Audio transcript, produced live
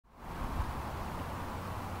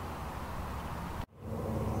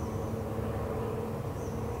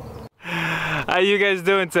you guys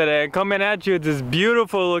doing today? Coming at you at this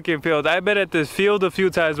beautiful looking field. I've been at this field a few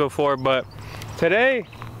times before, but today,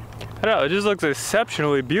 I don't know, it just looks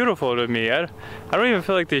exceptionally beautiful to me. I don't even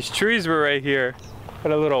feel like these trees were right here.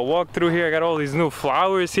 Got a little walk through here. I got all these new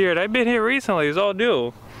flowers here. And I've been here recently, it's all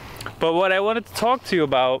new. But what I wanted to talk to you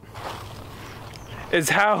about is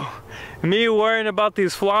how me worrying about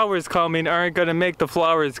these flowers coming aren't gonna make the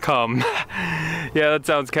flowers come. Yeah, that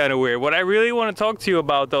sounds kind of weird. What I really want to talk to you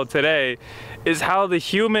about though today is how the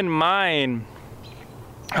human mind,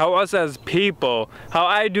 how us as people, how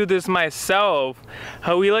I do this myself,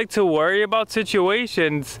 how we like to worry about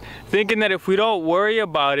situations thinking that if we don't worry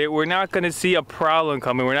about it, we're not going to see a problem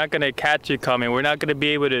coming, we're not going to catch it coming, we're not going to be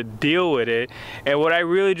able to deal with it. And what I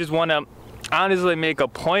really just want to honestly make a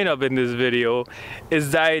point of in this video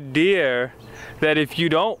is the idea that if you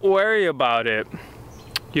don't worry about it,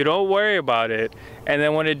 and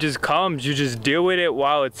then when it just comes, you just deal with it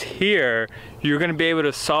while it's here, you're going to be able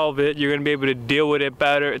to solve it, you're going to be able to deal with it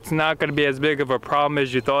better. It's not going to be as big of a problem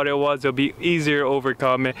as you thought it was. It'll be easier to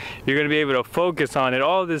overcome it. You're going to be able to focus on it.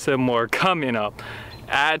 All this and more coming up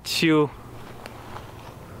at you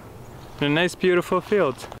in a nice beautiful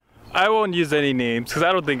field. I won't use any names because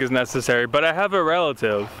I don't think it's necessary, but I have a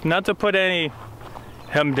relative, not to put him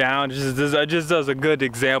down, it just does a good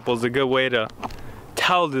example, it's a good way to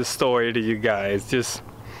tell this story to you guys, just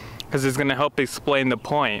because it's going to help explain the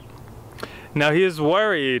point. Now he is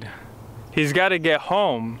worried he's got to get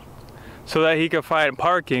home so that he can find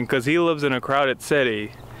parking because he lives in a crowded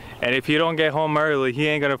city, and if you don't get home early, he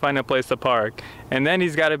ain't going to find a place to park, and then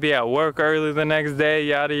he's got to be at work early the next day,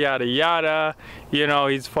 yada yada yada. You know,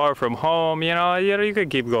 he's far from home, you know, you could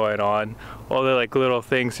keep going on all the like little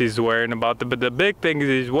things he's worrying about, but the big thing is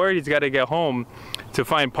he's worried he's got to get home to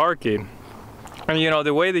find parking. And you know,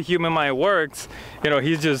 the way the human mind works, you know,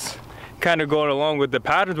 he's just kind of going along with the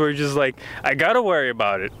patterns where he's just like, I gotta worry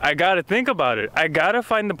about it, I gotta think about it, I gotta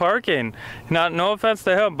find the parking. No offense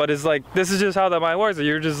to him, but it's like, this is just how the mind works.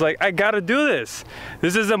 You're just like, I gotta do this,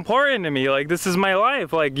 this is important to me, like this is my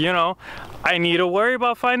life, like, you know, I need to worry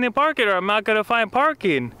about finding parking or I'm not gonna find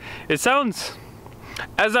parking. It sounds,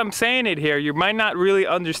 as I'm saying it here, you might not really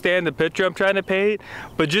understand the picture I'm trying to paint,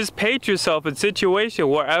 but just paint yourself in a situation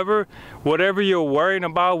whatever you're worrying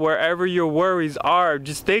about, wherever your worries are,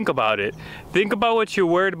 just think about it. Think about what you're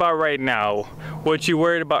worried about right now, what you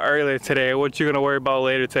worried about earlier today, what you're gonna worry about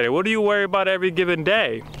later today. What do you worry about every given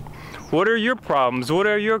day? What are your problems? What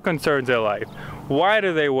are your concerns in life? Why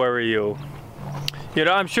do they worry you? You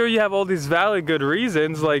know, I'm sure you have all these valid good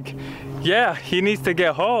reasons, like, yeah, he needs to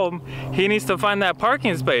get home, he needs to find that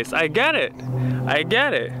parking space. I get it.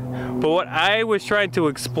 But what I was trying to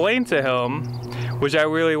explain to him, which I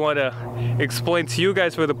really want to explain to you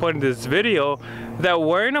guys for the point of this video, that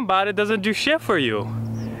worrying about it doesn't do shit for you.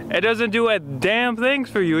 It doesn't do a damn thing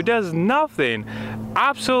for you. It does nothing.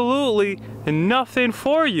 Absolutely nothing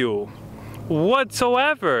for you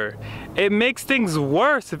whatsoever. It makes things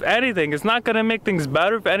worse. If anything, it's not gonna make things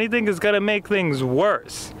better. If anything, it's gonna make things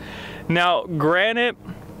worse. Now, granted,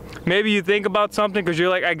 maybe you think about something because you're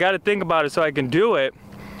like, I gotta think about it so I can do it,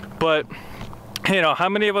 but you know, how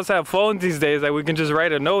many of us have phones these days that we can just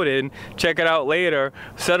write a note in, check it out later,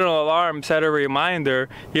 set an alarm, set a reminder,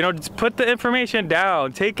 you know, just put the information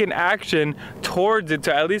down, take an action towards it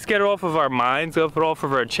to at least get it off of our minds, get it off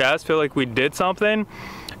of our chest, feel like we did something,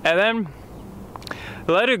 and then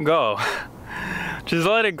let it go. Just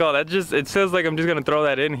let it go. That just, it feels like I'm just gonna throw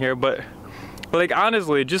that in here, but like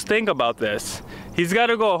honestly, just think about this. He's got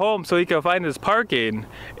to go home so he can find his parking.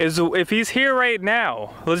 If he's here right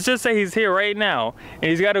now, let's just say he's here right now,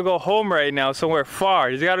 and he's got to go home right now somewhere far.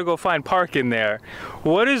 He's got to go find parking there.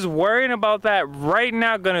 What is worrying about that right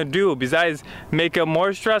now gonna do besides make him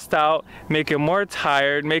more stressed out, make him more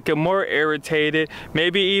tired, make him more irritated,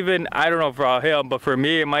 maybe even, I don't know for him, but for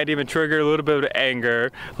me, it might even trigger a little bit of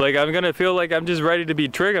anger. Like I'm gonna feel like I'm just ready to be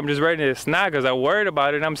triggered. I'm just ready to snap because I'm worried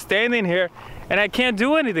about it, and I'm standing here and I can't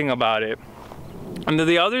do anything about it. And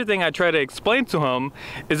the other thing I try to explain to him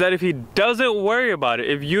is that if he doesn't worry about it,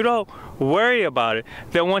 if you don't worry about it,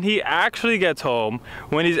 then when he actually gets home,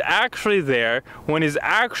 when he's actually there, when he's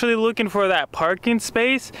actually looking for that parking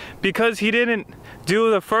space, because he didn't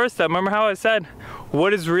do the first step, remember how I said,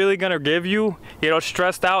 what is really gonna give you, you know,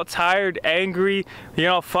 stressed out, tired, angry, you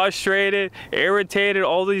know, frustrated, irritated,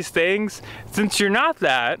 all these things, since you're not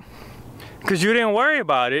that, because you didn't worry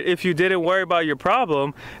about it. If you didn't worry about your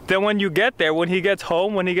problem, then when you get there, when he gets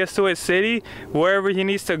home, when he gets to his city, wherever he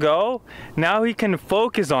needs to go, now he can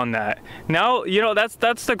focus on that. Now, you know,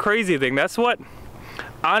 that's the crazy thing. That's what,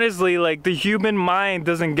 honestly, like, the human mind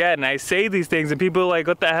doesn't get. And I say these things and people are like,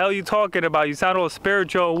 what the hell are you talking about? You sound all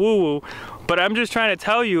spiritual, woo-woo. But I'm just trying to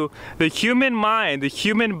tell you, the human mind, the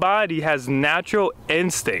human body has natural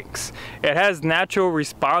instincts. It has natural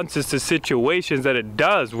responses to situations that it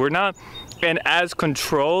does. We're not in as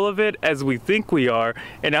control of it as we think we are.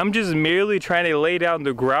 And I'm just merely trying to lay down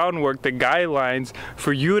the groundwork, the guidelines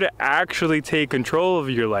for you to actually take control of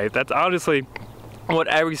your life. That's honestly what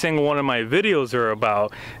every single one of my videos are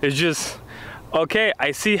about. It's just, okay,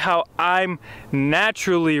 I see how I'm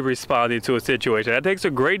naturally responding to a situation. That takes a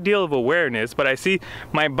great deal of awareness, but I see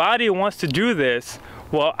my body wants to do this,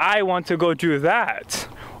 well, I want to go do that.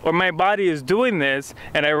 Or my body is doing this,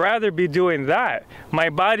 and I'd rather be doing that. My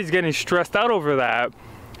body's getting stressed out over that,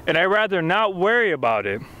 and I'd rather not worry about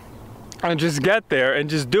it and just get there and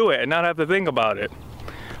just do it and not have to think about it.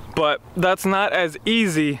 But that's not as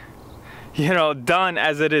easy, you know, done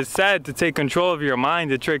as it is said, to take control of your mind,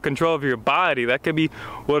 to take control of your body. That could be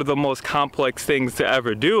one of the most complex things to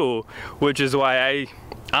ever do, which is why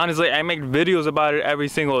honestly, I make videos about it every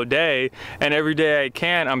single day, and every day I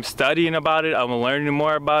can, I'm studying about it, I'm learning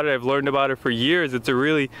more about it. I've learned about it for years. It's a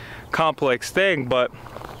really complex thing, but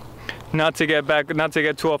not to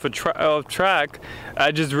get too off track,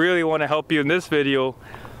 I just really want to help you in this video.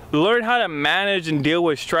 Learn how to manage and deal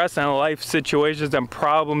with stress and life situations and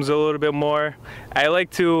problems a little bit more. I like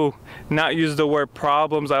to not use the word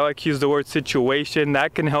problems, I like to use the word situation.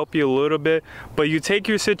 That can help you a little bit, but you take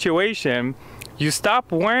your situation, you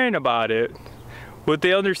stop worrying about it with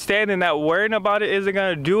the understanding that worrying about it isn't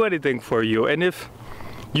going to do anything for you. And if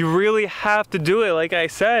you really have to do it, like I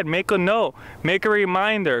said, make a note, make a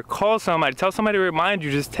reminder, call somebody, tell somebody to remind you,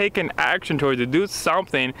 just take an action towards it, do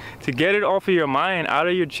something to get it off of your mind, out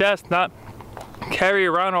of your chest, not carry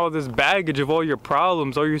around all this baggage of all your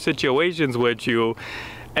problems, all your situations with you,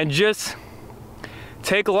 and just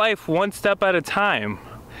take life one step at a time.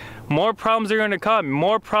 More problems are going to come.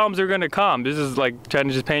 More problems are going to come. This is like trying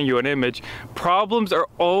to just paint you an image. Problems are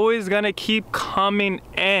always going to keep coming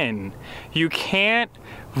in. You can't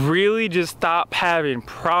really just stop having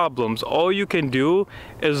problems. All you can do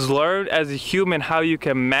is learn as a human how you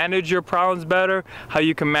can manage your problems better, how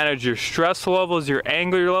you can manage your stress levels, your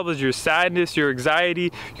anger levels, your sadness, your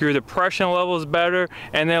anxiety, your depression levels better,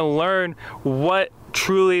 and then learn what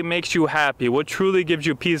truly makes you happy, what truly gives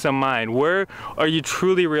you peace of mind, where are you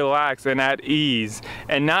truly relaxed and at ease,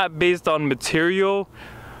 and not based on material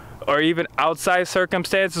or even outside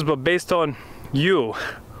circumstances, but based on you.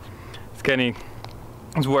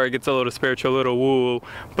 It's where it gets a little spiritual, a little woo,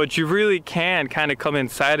 but you really can kind of come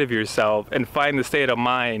inside of yourself and find the state of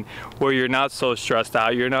mind where you're not so stressed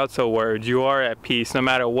out, you're not so worried, you are at peace no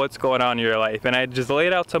matter what's going on in your life. And I just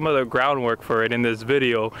laid out some of the groundwork for it in this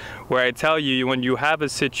video, where I tell you, when you have a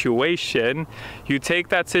situation, you take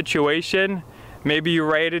that situation, maybe you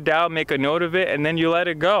write it down, make a note of it, and then you let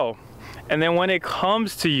it go. And then when it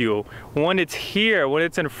comes to you, when it's here, when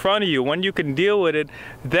it's in front of you, when you can deal with it,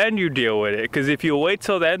 then you deal with it. Because if you wait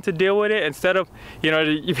till then to deal with it, instead of, you know,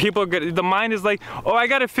 the mind is like, oh, I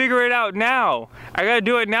got to figure it out now. I got to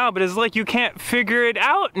do it now. But it's like, you can't figure it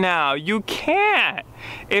out now. You can't.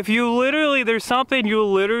 If you literally, there's something you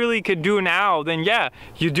literally could do now, then yeah,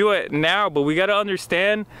 you do it now. But we got to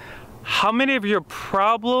understand how many of your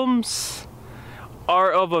problems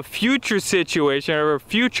are of a future situation or a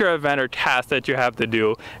future event or task that you have to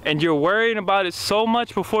do, and you're worrying about it so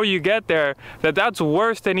much before you get there that that's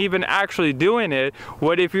worse than even actually doing it.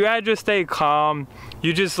 What if you had just stay calm,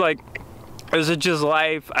 you just like, this is just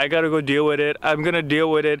life, I gotta go deal with it, I'm gonna deal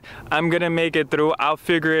with it, I'm gonna make it through, I'll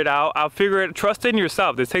figure it out, trust in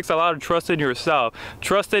yourself. This takes a lot of trust in yourself,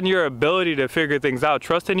 trust in your ability to figure things out,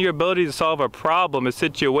 trust in your ability to solve a problem, a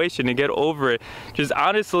situation, and get over it. Just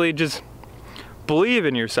honestly, just believe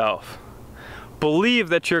in yourself. Believe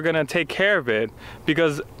that you're gonna take care of it,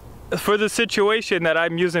 because for the situation that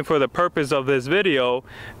I'm using for the purpose of this video,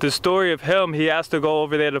 the story of him, he has to go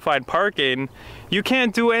over there to find parking, you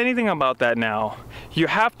can't do anything about that now. You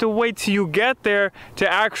have to wait till you get there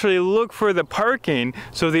to actually look for the parking.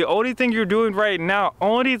 So the only thing you're doing right now,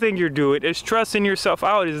 only thing you're doing is stressing yourself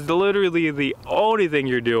out. Is literally the only thing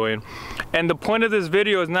you're doing. And the point of this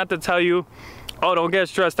video is not to tell you, oh, don't get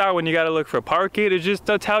stressed out when you gotta look for parking. It's just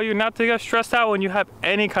to tell you not to get stressed out when you have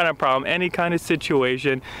any kind of problem, any kind of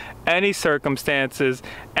situation, any circumstances,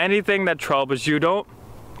 anything that troubles you.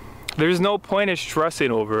 There's no point in stressing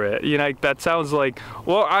over it. You know, that sounds like,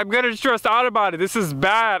 well, I'm gonna stress out about it. This is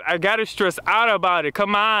bad. I gotta stress out about it.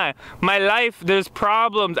 Come on. My life, there's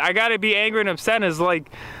problems. I gotta be angry and upset. It's like,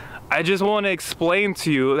 I just want to explain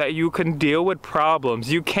to you that you can deal with problems.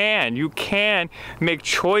 You can make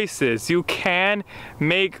choices. You can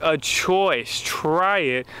make a choice. Try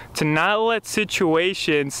it to not let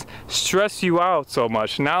situations stress you out so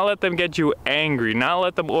much. Not let them get you angry. Not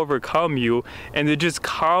let them overcome you, and to just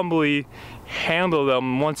calmly handle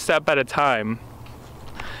them one step at a time.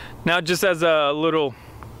 Now, just as a little,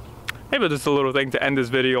 maybe just a little thing to end this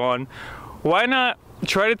video on, why not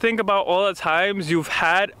try to think about all the times you've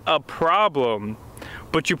had a problem,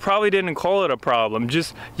 but you probably didn't call it a problem.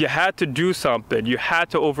 Just, you had to do something. You had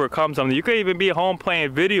to overcome something. You could even be home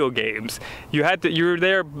playing video games. You're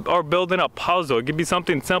there or building a puzzle. It could be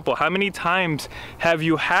something simple. How many times have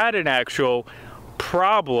you had an actual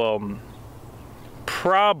problem,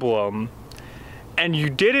 and you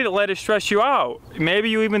didn't let it stress you out? Maybe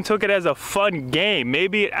you even took it as a fun game.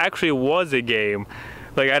 Maybe it actually was a game.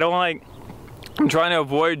 Like, I'm trying to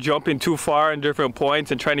avoid jumping too far in different points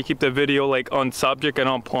and trying to keep the video like on subject and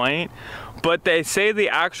on point. But they say the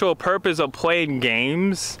actual purpose of playing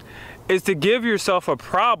games is to give yourself a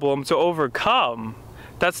problem to overcome.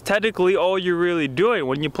 That's technically all you're really doing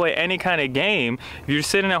when you play any kind of game. If you're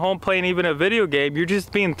sitting at home playing even a video game, you're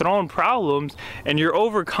just being thrown problems and you're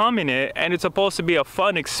overcoming it, and it's supposed to be a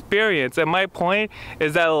fun experience. And my point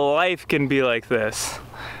is that life can be like this.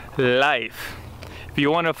 Life. If you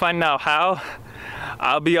want to find out how,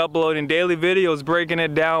 I'll be uploading daily videos breaking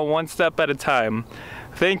it down one step at a time.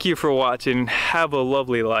 Thank you for watching. Have a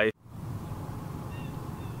lovely life.